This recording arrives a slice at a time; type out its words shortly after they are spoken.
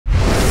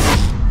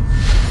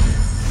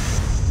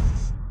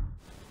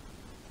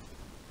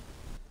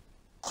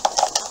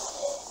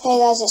Hey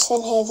guys, it's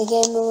Finn here, the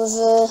gamer with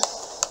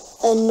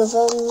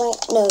another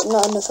mic. No,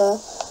 not another.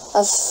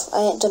 I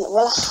ain't done it.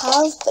 Well, I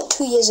have, but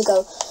 2 years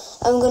ago.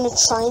 I'm gonna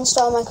try and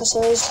start a micro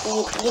series.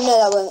 You know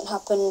that won't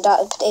happen.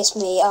 It's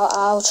me.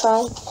 I'll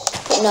try,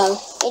 but no,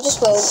 it just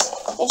won't.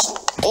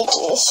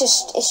 It's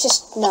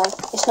just no.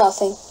 It's not a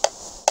thing.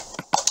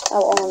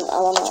 I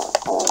wanna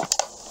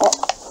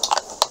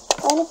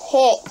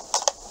pick.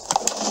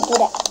 Do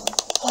that.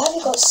 Why have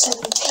you got so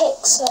many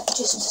picks? Like,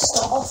 just to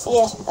start off with?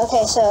 Yeah.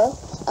 Okay. So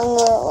I'm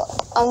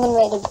gonna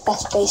make the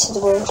best base of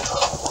the world. Have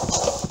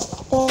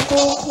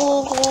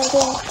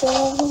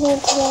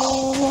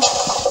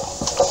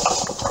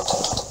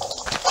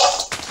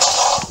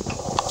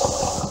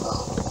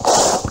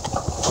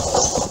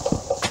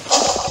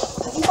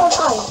you got an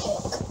iron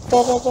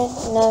pick?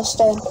 No,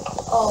 stone.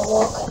 Oh,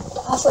 well, okay.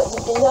 I thought you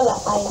didn't know that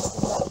iron thing.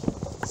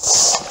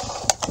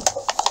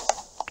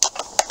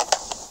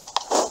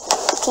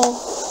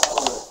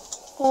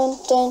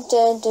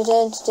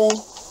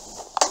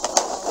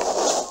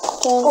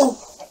 Oh,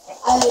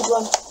 I heard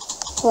one.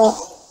 What?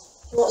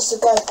 He wants to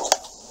go.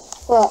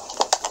 What?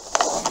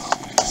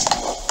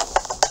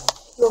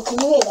 Yo, can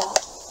you hear that?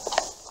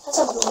 That's a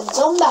bloody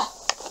zombie.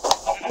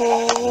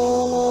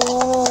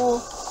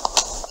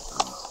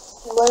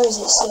 Where is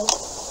it still?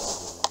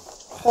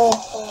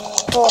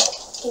 What?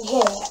 Can you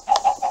hear it?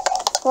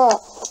 What?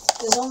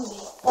 The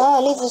zombie. Oh,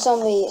 leave the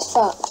zombie. It's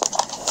fat.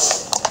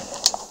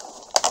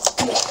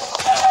 Come here.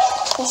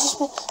 It's just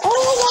in the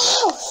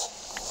house.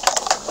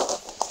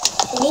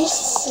 We need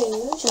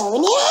food. No, we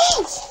need a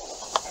house.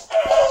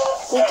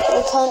 We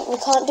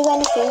can't do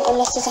anything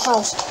unless there's a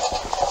house.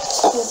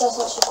 Because that's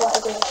actually quite a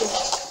good idea.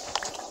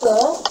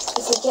 But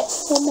if we get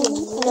food.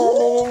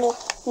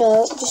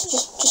 No.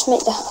 Just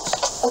make the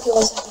house. Okay,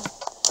 1 second.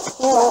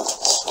 You know what?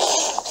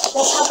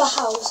 Let's have a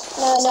house.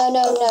 No.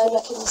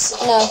 Look in the sea.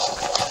 No.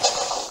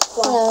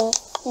 Why?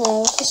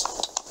 No. It's just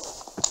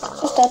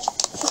dead.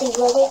 Can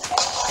you have it?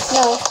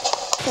 No.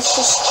 It's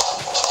just.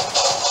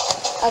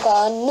 I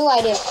got a new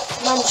idea.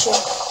 Mansion.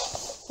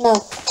 No.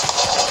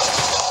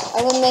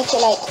 I'm gonna make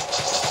it like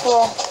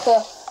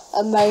proper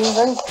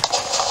amazing.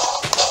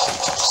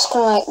 Just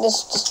kinda like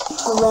this.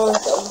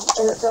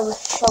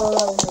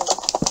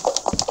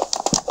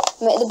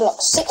 Make the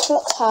blocks 6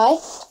 blocks high,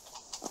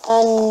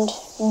 and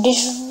this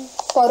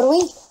for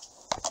we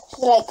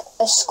like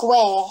a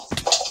square.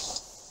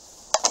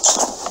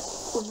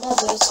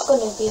 Never, it's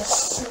gonna be a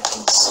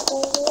freaking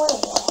square.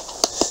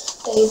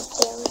 There is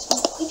my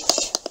wish.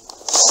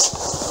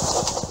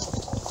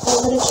 I'm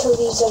gonna kill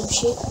these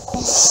sheep.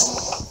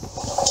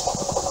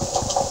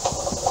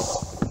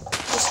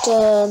 Just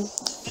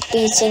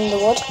beating the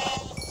wood.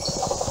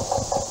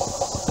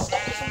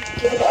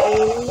 Give it a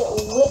little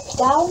whip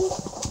down.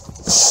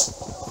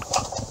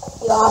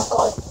 Yeah, I've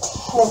got a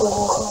terrible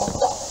cold.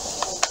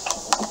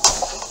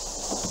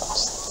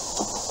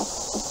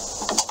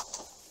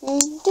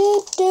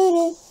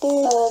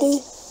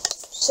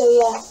 So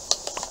yeah.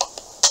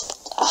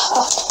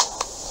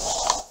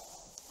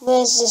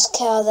 Where's this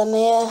cow then,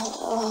 Mia?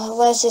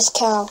 Where's this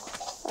cow?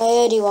 I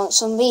heard he wants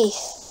some beef.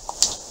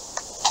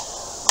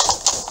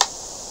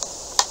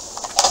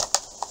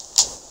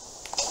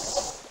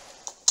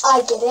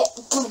 I get it.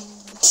 Boom.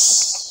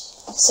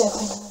 So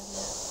annoying.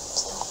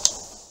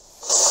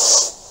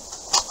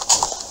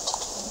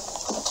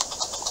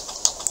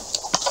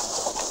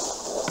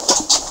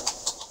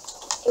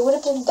 It would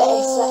have been better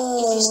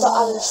if you start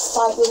having a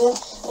fight with him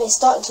and he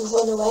started to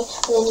run away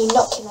and then you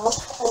knock him out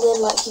and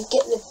then like you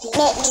get the beat.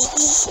 No, just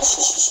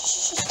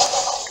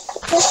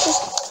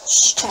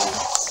Charlie.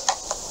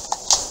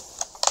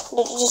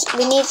 We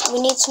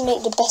need to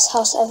make the best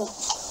house ever.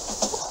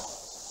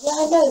 Yeah,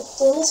 I know.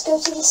 Then let's go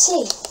to the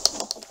sea.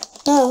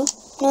 No.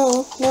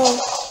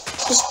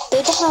 Just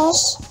build the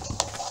house.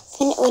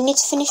 We need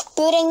to finish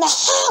building the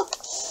house.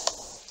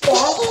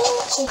 Yeah.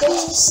 So go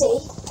to the sea.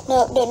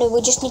 No.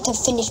 We just need to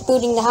finish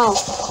building the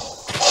house.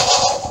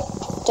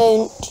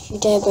 Don't you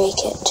dare break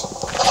it.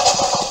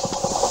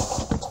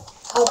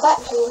 How back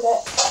do you want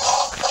it?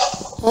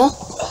 Huh?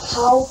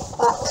 How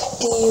back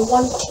do you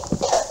want it?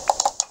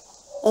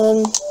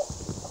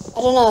 I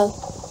don't know.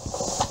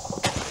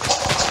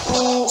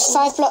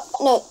 5 blocks.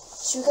 No.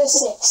 Should we go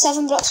 6?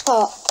 7 blocks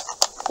apart.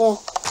 Yeah,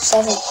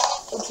 7.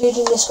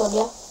 Including this one,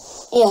 yeah?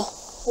 Yeah.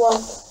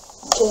 1,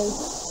 2,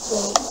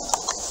 3,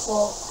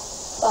 4,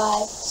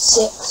 5,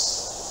 6,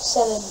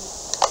 7.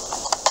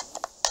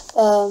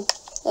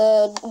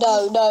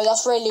 No,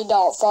 that's really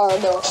not far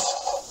enough.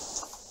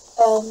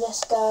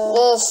 Let's go.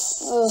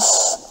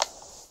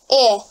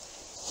 Here.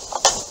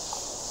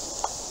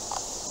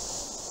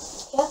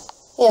 Yeah?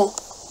 Yeah.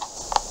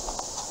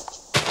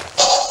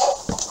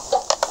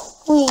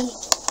 Wee.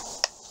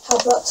 How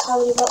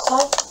many blocks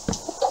high?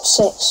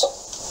 6.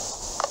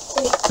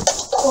 3,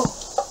 4.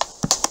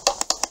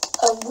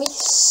 We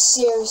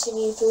seriously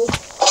need food.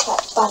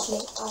 Like,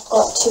 badly. I've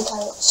got 2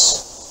 carrots.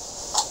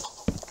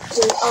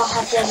 So I'll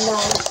have one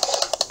now.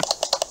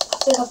 I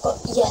think I've got,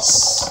 yes.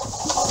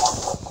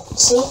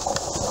 See?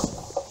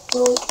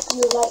 You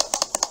like,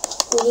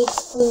 we need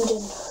food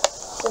and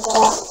stuff like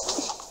that.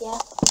 Yeah?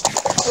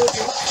 told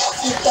you,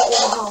 you get in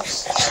the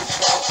house.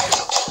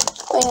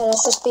 Oh yeah,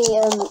 let's just be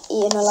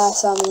eating alive,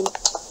 so I mean,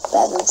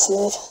 better than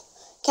food.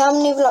 Count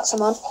how many blocks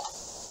I'm on.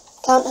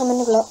 Count how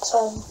many blocks.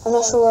 I'm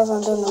not sure whether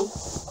I'm doing them.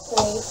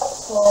 3,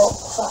 4,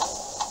 5.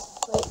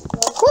 Wait,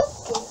 1,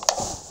 2,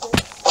 3,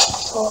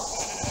 4,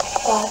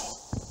 5,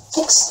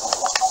 6.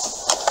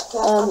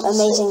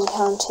 Amazing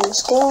counting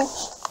skills.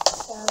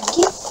 Thank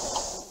you.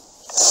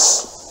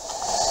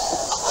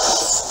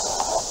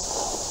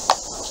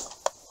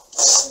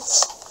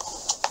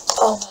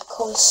 Oh my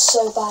god, it's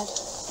so bad.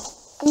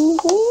 Mhm.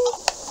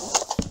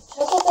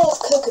 Can I get a bit of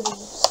cocoa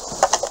beans?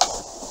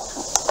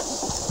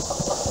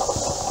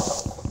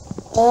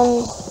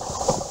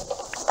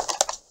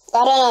 I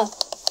don't know.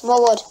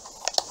 More wood.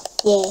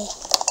 Yeah.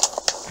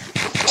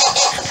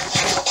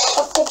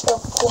 Okay, go.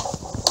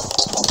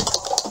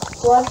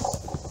 1,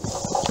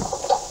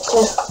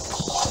 2,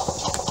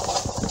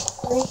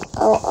 3,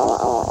 Oh.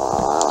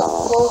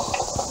 4,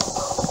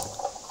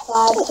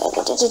 5,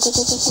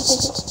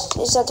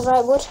 Is that the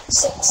right wood?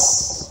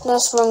 6. No,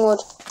 that's the wrong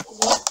wood. Is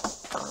it?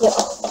 Yep.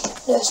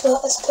 No, it's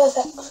not. That's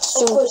perfect.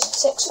 Oh, good.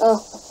 6. Oh,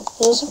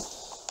 is it?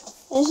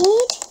 Is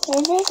it?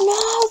 Is it? No,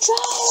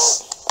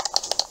 child!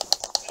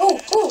 Oh.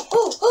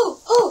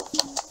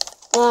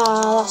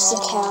 Ah, that's the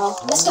cow.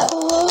 Let's go.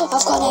 Oh,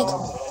 I've got an egg.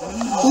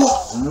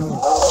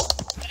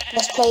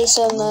 Let's play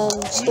some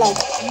Splag.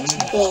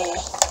 Yeah.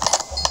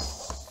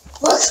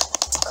 Look.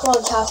 Come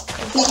on, cow.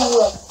 I'm beating you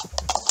up.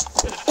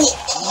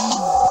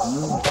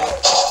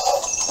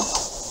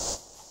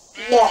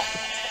 Yeah.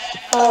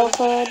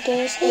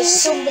 If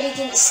somebody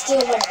didn't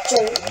steal my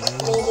joke,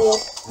 maybe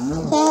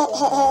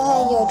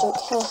Your joke.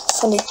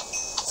 Funny.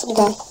 Funny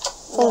guy.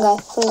 Fun guy.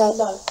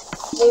 no.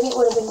 Maybe it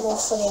would have been more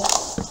funnier.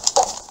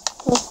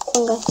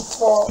 Fun guy.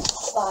 4,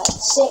 5,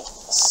 6.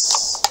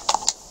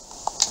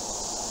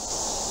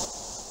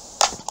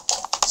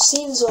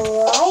 Seems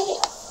alright.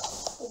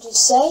 Would you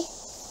say?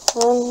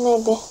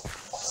 Maybe.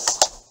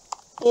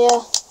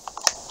 Yeah.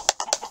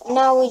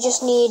 Now we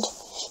just need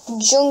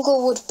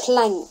jungle wood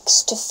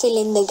planks to fill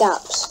in the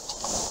gaps.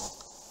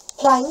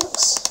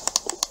 Planks.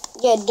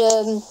 Yeah,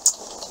 the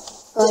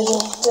Mine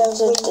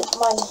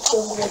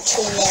jungle wood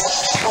tree. I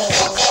don't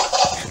know.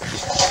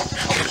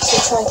 So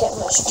try and get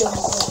much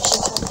jungle wood as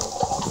you can.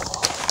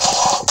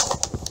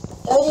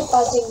 The only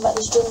bad thing about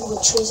these jungle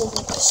wood trees is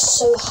they're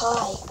so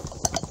high.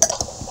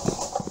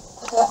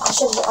 I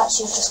should have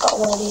actually just got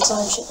one of these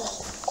on, shouldn't I?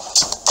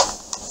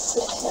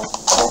 Flipping out.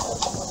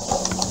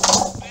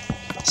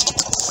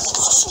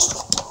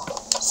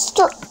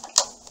 stop.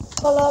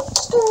 Pull up,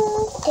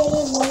 get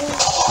in there.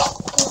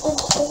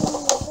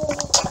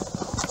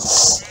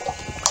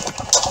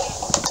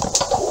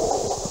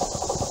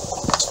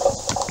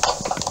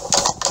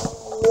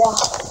 Wow.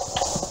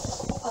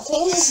 I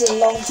think this is a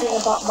long thing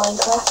about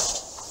Minecraft.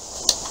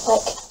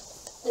 Like,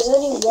 there's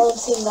only one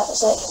thing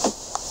that's like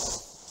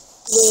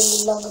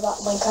really long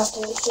about Minecraft,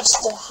 and it's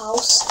just the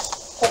house.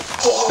 Like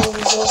getting all the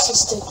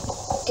resources to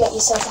get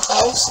yourself a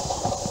house.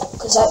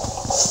 Because like,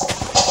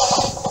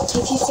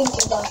 if you think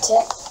about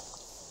it,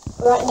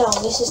 right now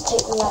this has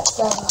taken like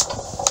forever.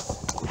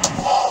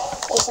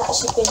 It's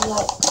actually been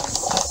like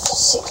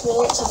 6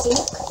 minutes, I think.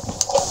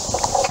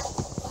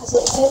 Has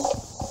it been?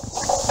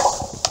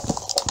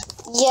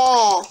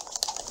 Yeah.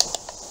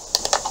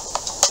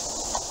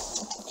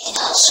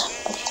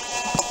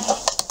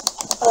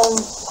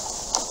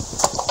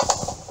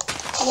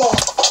 Yeah.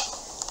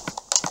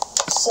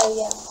 So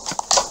yeah.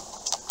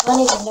 I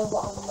don't even know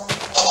what I'm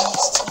rambling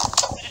this to.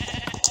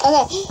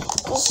 Okay.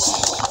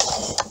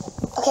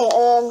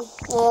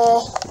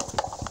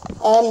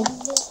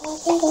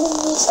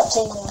 Stop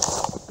saying that.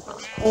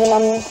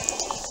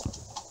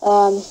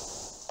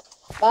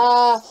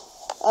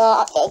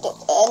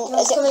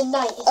 It's coming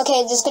night. Okay,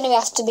 there's gonna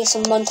have to be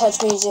some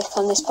montage music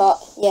on this part.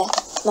 Yeah,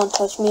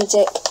 montage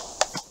music.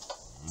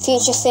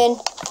 Future Finn,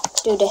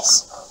 do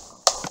this.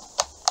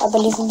 I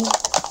believe in you.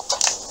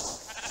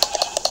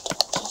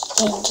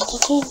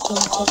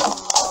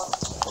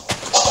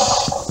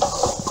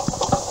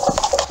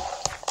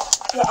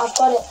 Yeah, I've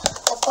got it.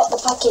 I've got the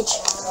package.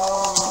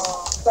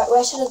 Right,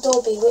 where should the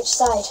door be? Which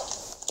side?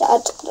 I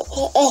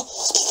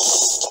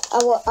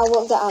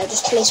worked that out.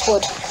 Just place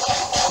wood.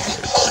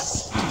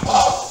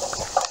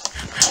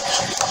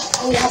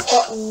 We have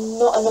got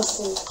not enough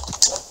food.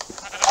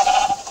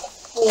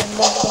 We are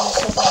never going to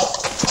survive.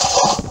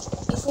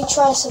 If we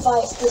try to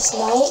survive this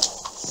night...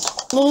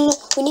 No.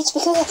 We need to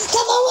be quicker.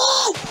 Come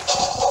on!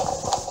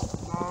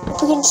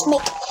 We can just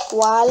make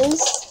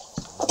walls.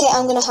 Okay,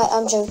 I'm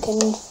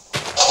joking.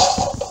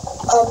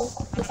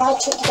 If I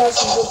took you down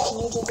some wood, can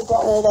you do the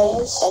bottom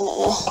layers?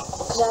 No.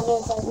 Because I know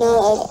if I...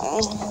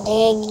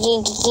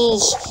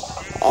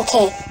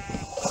 Okay.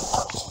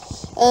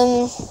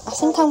 I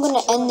think I'm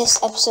gonna end this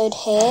episode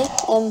here.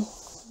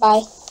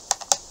 Bye.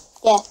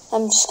 Yeah,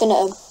 I'm just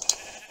gonna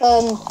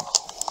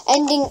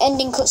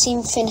ending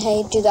cutscene. Finn,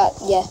 hey, do that.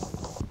 Yeah.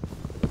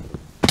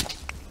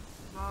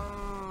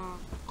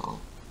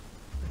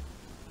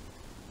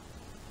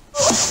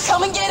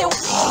 Come and get it.